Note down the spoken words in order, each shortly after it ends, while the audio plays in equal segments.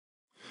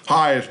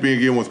Hi, it's me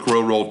again with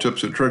Corel Roll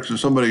Tips and Tricks, and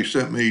somebody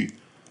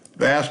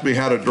asked me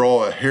how to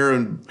draw a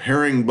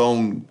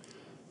herringbone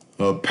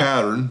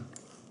pattern.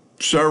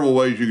 Several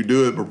ways you could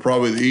do it, but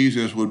probably the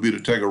easiest would be to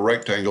take a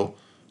rectangle,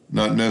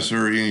 not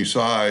necessarily any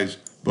size,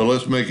 but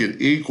let's make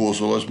it equal.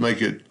 So let's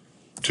make it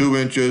 2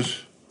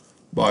 inches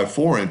by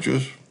 4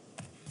 inches,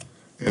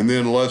 and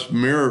then let's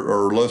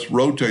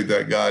rotate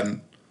that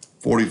guy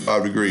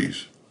 45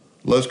 degrees.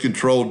 Let's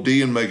Control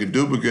D and make a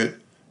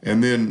duplicate,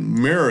 and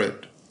then mirror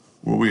it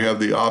where we have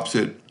the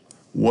opposite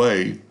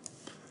way,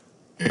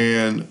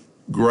 and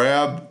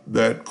grab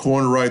that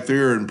corner right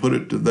there and put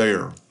it to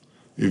there.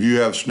 If you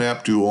have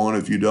Snap to on,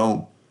 if you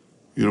don't,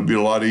 it'll be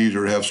a lot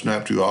easier to have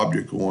Snap to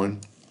object on.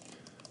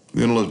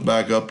 Then let's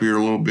back up here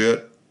a little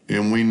bit,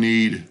 and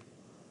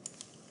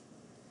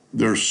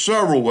there's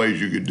several ways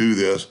you could do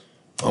this.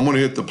 I'm gonna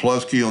hit the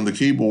plus key on the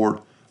keyboard.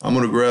 I'm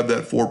gonna grab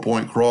that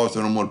 4-point cross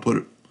and I'm gonna put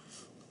it,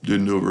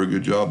 didn't do a very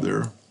good job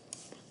there.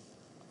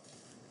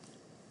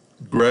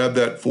 Grab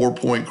that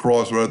 4-point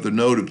cross right at the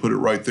node and put it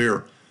right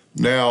there.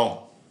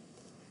 Now,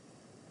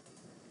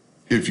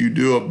 if you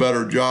do a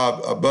better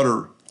job, I'm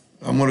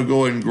gonna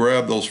go ahead and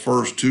grab those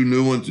first 2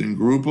 new ones and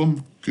group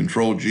them,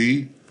 Control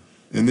G,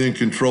 and then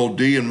Control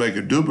D and make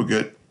a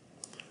duplicate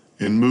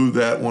and move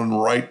that one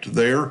right to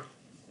there.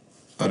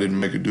 I didn't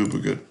make a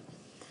duplicate.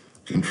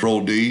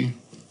 Control D,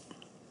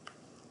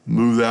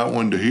 move that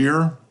one to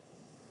here,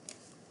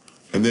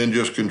 and then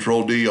just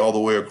Control D all the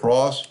way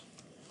across.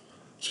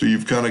 So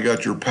you've kind of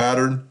got your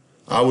pattern.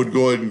 I would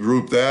go ahead and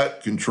group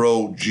that,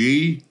 Control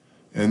G,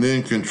 and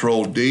then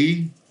Control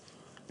D,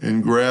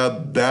 and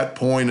grab that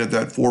point at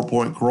that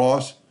 4-point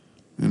cross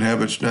and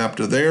have it snap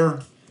to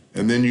there,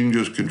 and then you can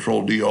just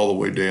Control D all the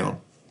way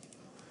down.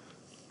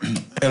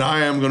 And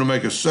I am gonna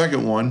make a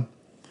second one,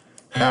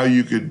 how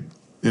you could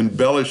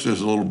embellish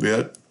this a little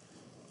bit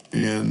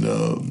and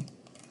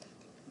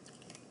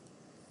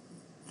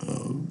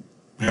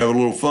have a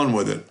little fun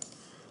with it.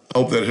 I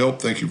hope that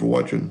helped. Thank you for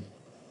watching.